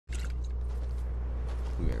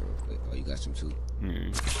Come here real quick. Oh, you got some too.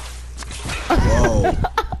 Mm. Whoa.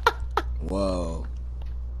 Whoa.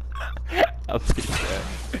 I'll take that.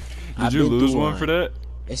 Did you lose one for that?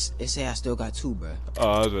 It say I still got 2, bro. Oh,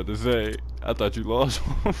 I was about to say. I thought you lost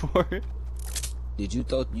one for it. Did you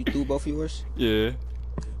threw both yours? Yeah.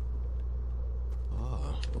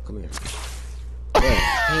 Oh, well, come here. Wait,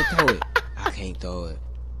 I can't throw it. I can't throw it.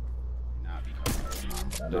 Nah,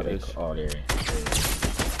 because I know they all there.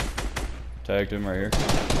 Tagged him right here.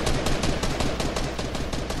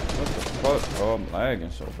 What the fuck? Oh, I'm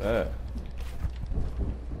lagging so bad.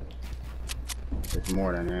 It's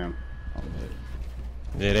more than them. I'm hit.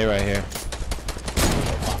 Yeah, they right here.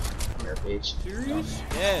 Come here, bitch. Serious?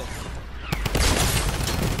 Yes.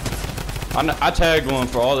 I tagged one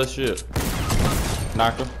for all this shit.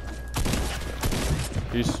 Knocked him.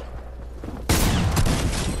 He's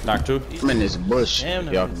knocked 2. I'm in this bush. Damn,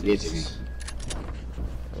 Y'all can get to me.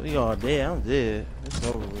 We all dead. I'm dead. It's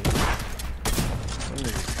over with.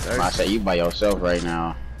 I say you by yourself right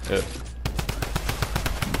now. Yeah.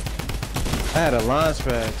 I had a launch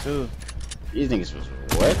pad too. These niggas was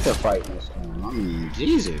wet to fight this one. I mean,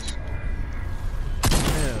 Jesus.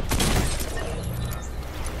 Yeah.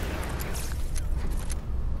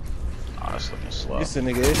 Oh, it's looking slow. It's a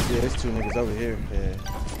nigga. It's 2 niggas over here. Yeah.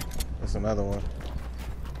 That's another one.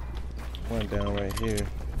 One down right here.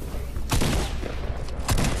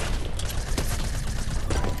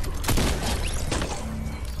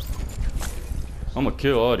 I'm gonna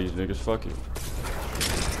kill all these niggas. Fuck it.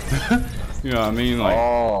 You know what I mean? Like.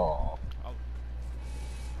 Oh.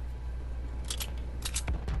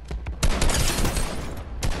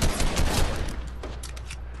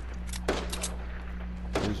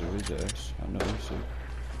 These are rejects. I know you see.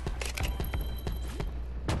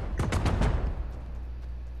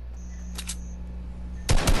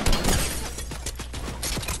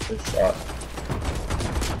 Good shot.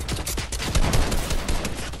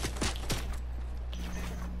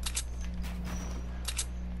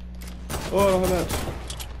 Oh, hold on.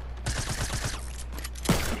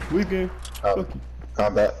 Weekend.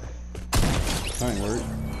 Combat. I ain't worried.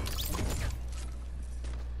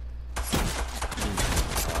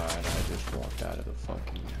 God, I just walked out of the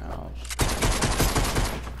fucking house.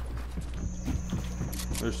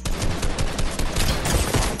 There's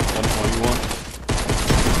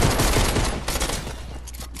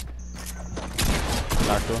 121.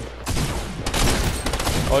 Knocked one.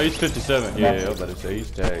 Oh, he's 57. Yeah, I was about to say he's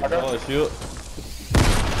tagged. Oh, shield.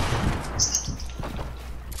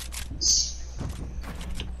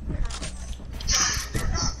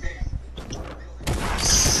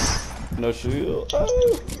 No shield.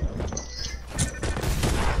 Oh!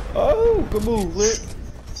 Oh, good move, lit.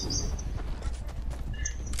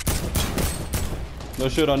 No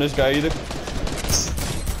shield on this guy either.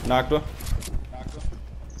 Knocked one.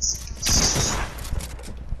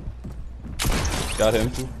 Got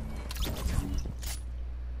him too.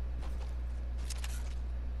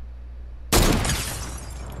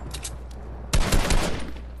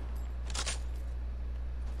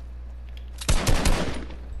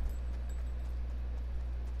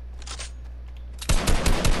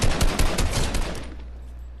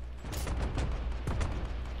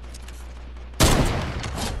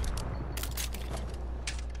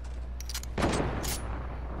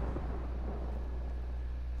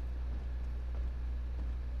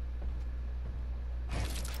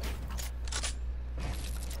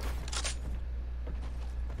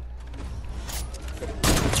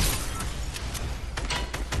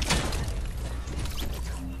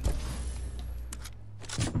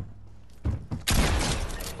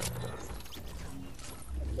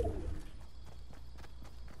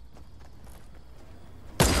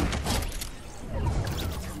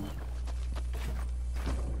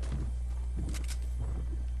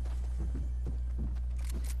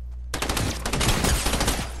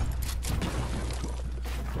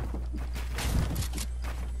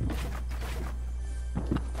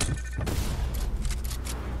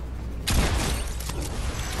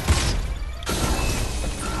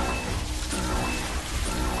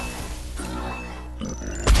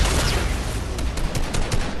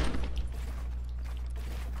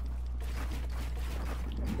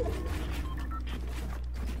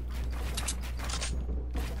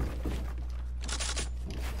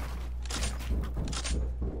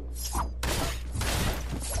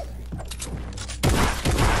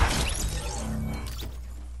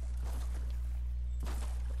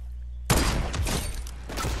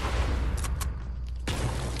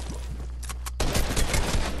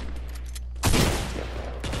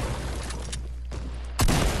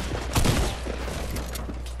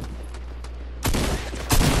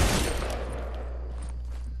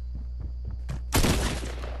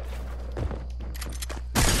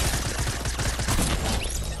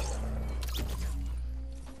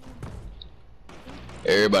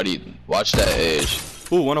 Everybody, watch that edge.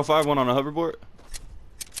 Ooh, 105, one on the hoverboard.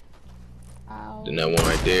 Then that one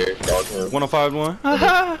right there. 105, one.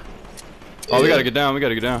 Oh, we gotta get down. We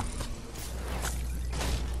gotta get down.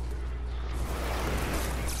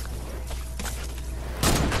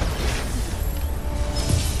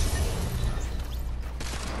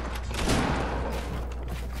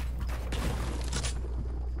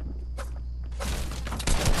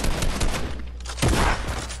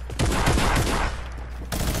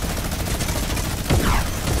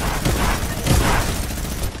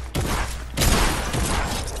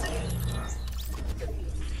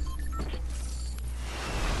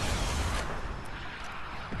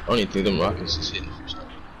 I don't even think them rockets is hitting.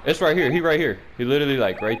 It's right here. He right here. He literally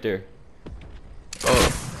like right there.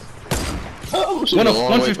 Oh.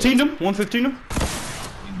 115 him. 115 him.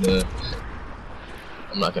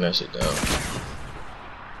 I'm knocking that shit down.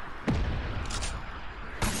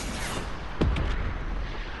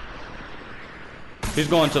 He's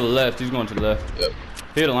going to the left. He's going to the left. Yep.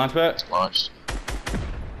 Hit a launch pad. Launched.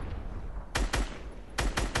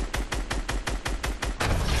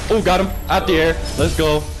 Oh, got him. Out the air. Let's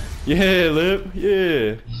go. Yeah, Lip.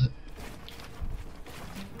 Yeah.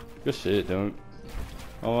 Good shit, dude.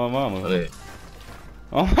 Oh, my mama.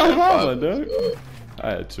 Oh, my mama, dude. I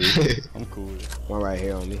had two. I'm cool with it. One right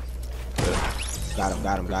here on me. Yeah.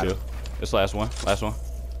 Got him. Kill. It's last one. Last one.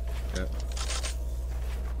 Yep.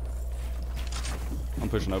 I'm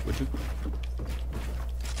pushing up with you.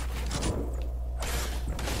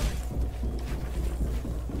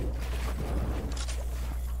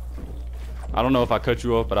 I don't know if I cut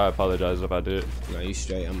you off, but I apologize if I did. No, you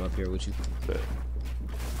straight. I'm up here with you. But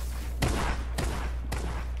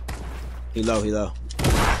He low.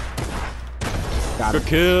 Got good him.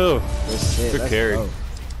 kill. Good shit. Good Let's carry. go.